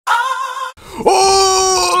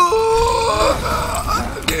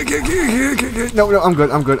No, I'm good.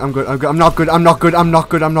 I'm not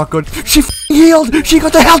good. She f***ing healed. She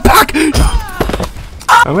got the health pack.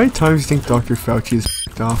 How many times do you think Dr. Fauci is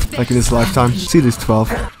f***ed off, like in his lifetime? See, there's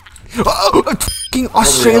 12. Oh, a f***ing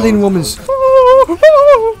Australian woman's.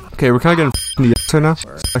 Okay, we're kind of getting the answer now.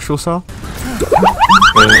 Sexual style.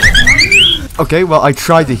 Okay, well, I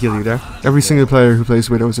tried to heal you there. Every single player who plays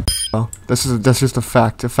Widow is a p***. That's just a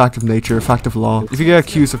fact of nature, a fact of law. If you get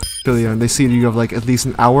accused of p***ing and they see that you have like at least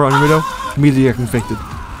an hour on Widow, immediately you're convicted.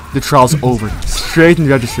 The trial's over. Straight in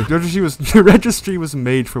the registry. The registry was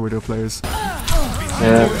made for Widow players.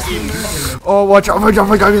 Yeah. Oh, watch out! Oh my god!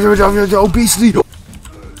 Obesity.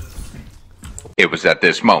 It was at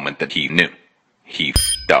this moment that he knew. He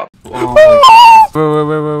f***ed up.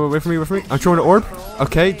 Oh wait for me. I'm throwing an orb.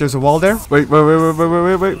 Okay, there's a wall there. Wait.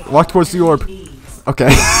 Walk towards the orb. Okay.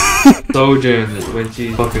 Sojourn when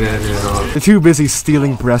she's fucking at it. They're too busy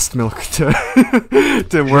stealing breast milk to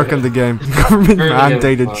work on the game. Government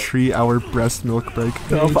mandated 3-hour breast milk break.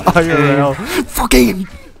 IRL.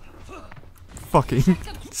 Fucking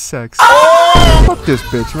sex. Fuck this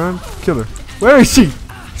bitch, man. Kill her. Where is she?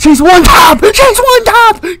 She's one tap!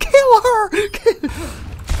 Kill her!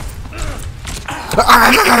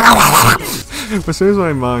 As soon as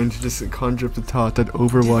my mind just conjure up the thought that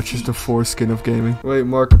Overwatch is the foreskin of gaming. Wait,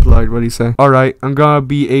 Mark replied, what did he say? Alright, I'm gonna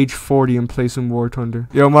be age 40 and play some War Thunder.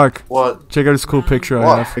 Yo, Mark. What? Check out this cool picture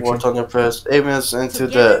I have. War Thunder press. 8 minutes into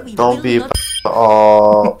the don't be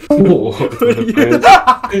oh.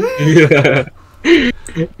 Yeah. He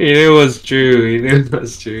knew it was true.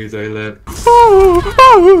 So he left.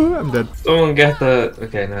 I'm dead. Someone get that.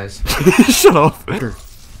 Okay, nice. Shut up.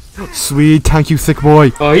 Sweet, thank you, thick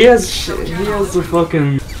boy. Oh, he has the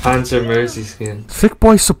fucking cancer mercy skin. Thick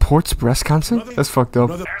boy supports breast cancer? That's fucked up.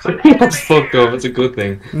 That's fucked up. It's a good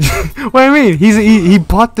thing. What do you mean? He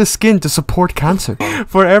bought the skin to support cancer.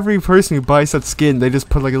 For every person who buys that skin, they just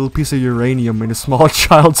put like a little piece of uranium in a small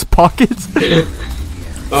child's pocket.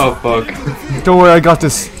 Oh fuck. Don't worry, I got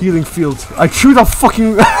this healing field. I threw the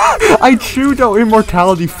fucking I threw the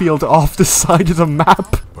immortality field off the side of the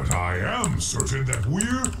map. But I am certain that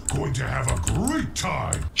we're going to have a great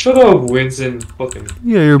time. Shut up, Winston. Fucking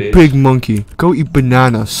yeah, you're bitch. a big monkey. Go eat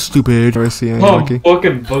banana, stupid. Oh, monkey.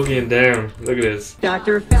 fucking boogieing down. Look at this.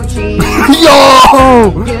 Dr. Fauci.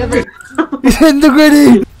 Yo! He's hitting the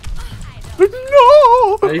gritty.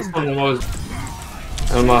 No! He's one of the most.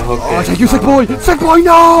 I'm not hooked. Oh, thank you, thick boy! Thick boy,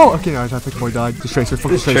 no! Okay, no, thick boy died. The tracer,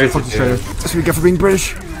 fuck the tracer, fuck the tracer. That's what you get for being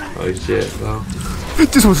British. Oh shit, no.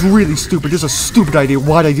 This was really stupid. This is a stupid idea.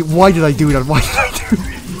 Why did I do that? Why did I do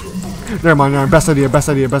that? Never mind, best idea.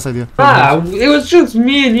 Ah, it was just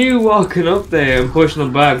me and you walking up there and pushing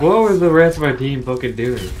them back. What was the rest of our team fucking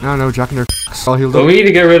doing? I don't know, jacking their all healed So up. we need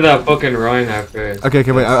to get rid of that fucking Reinhardt first. Okay,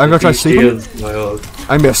 wait, I'm gonna try to sleep him.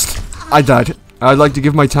 I missed. I died. I'd like to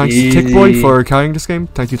give my thanks to Tick Boy for carrying this game.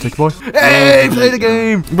 Thank you, Tick Boy. Hey, play the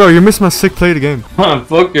game! Bro, you're missing my sick play the game.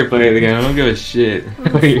 Fuck your play the game. I don't give a shit.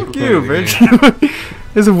 Fuck you, bitch.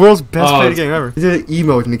 This is the world's best play the game ever. He did an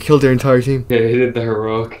emote and he killed their entire team. Yeah, he did the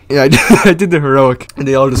heroic. Yeah, I did the heroic. And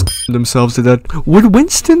they all just themselves to death. Would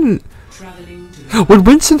Winston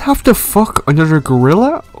have to fuck another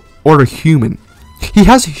gorilla or a human? He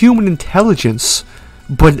has human intelligence.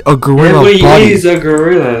 But a gorilla body. He's a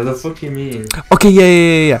gorilla. The fuck you mean? Okay,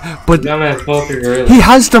 yeah. But not a fucking gorilla. He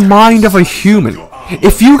has the mind of a human.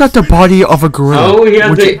 If you got the body of a gorilla, oh, he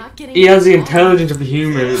has the intelligence of a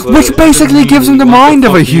human, which basically gives him the mind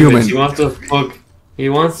of a human. He wants to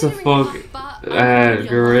fuck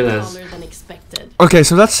gorillas. Okay,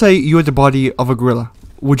 so let's say you had the body of a gorilla.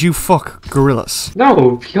 Would you fuck gorillas?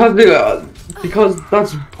 No, because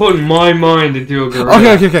that's putting my mind into a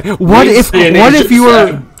gorilla. Okay. What if you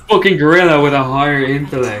were fucking gorilla with a higher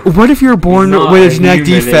intellect? What if you were born with a genetic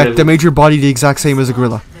defect that made your body the exact same as a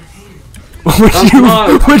gorilla? You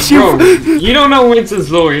don't know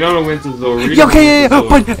Winston's lore. Okay,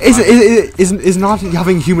 but is not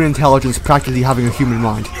having human intelligence practically having a human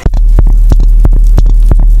mind?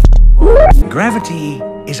 Gravity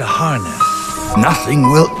is a harness. Nothing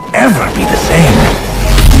will ever be the same.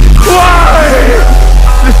 Why?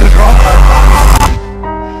 This is wrong.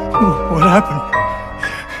 What happened?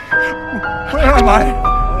 Where am I?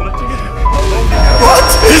 What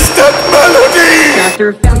is that melody?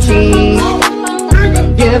 Dr. Fauci,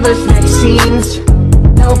 give us vaccines.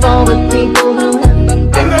 Help all the people who have been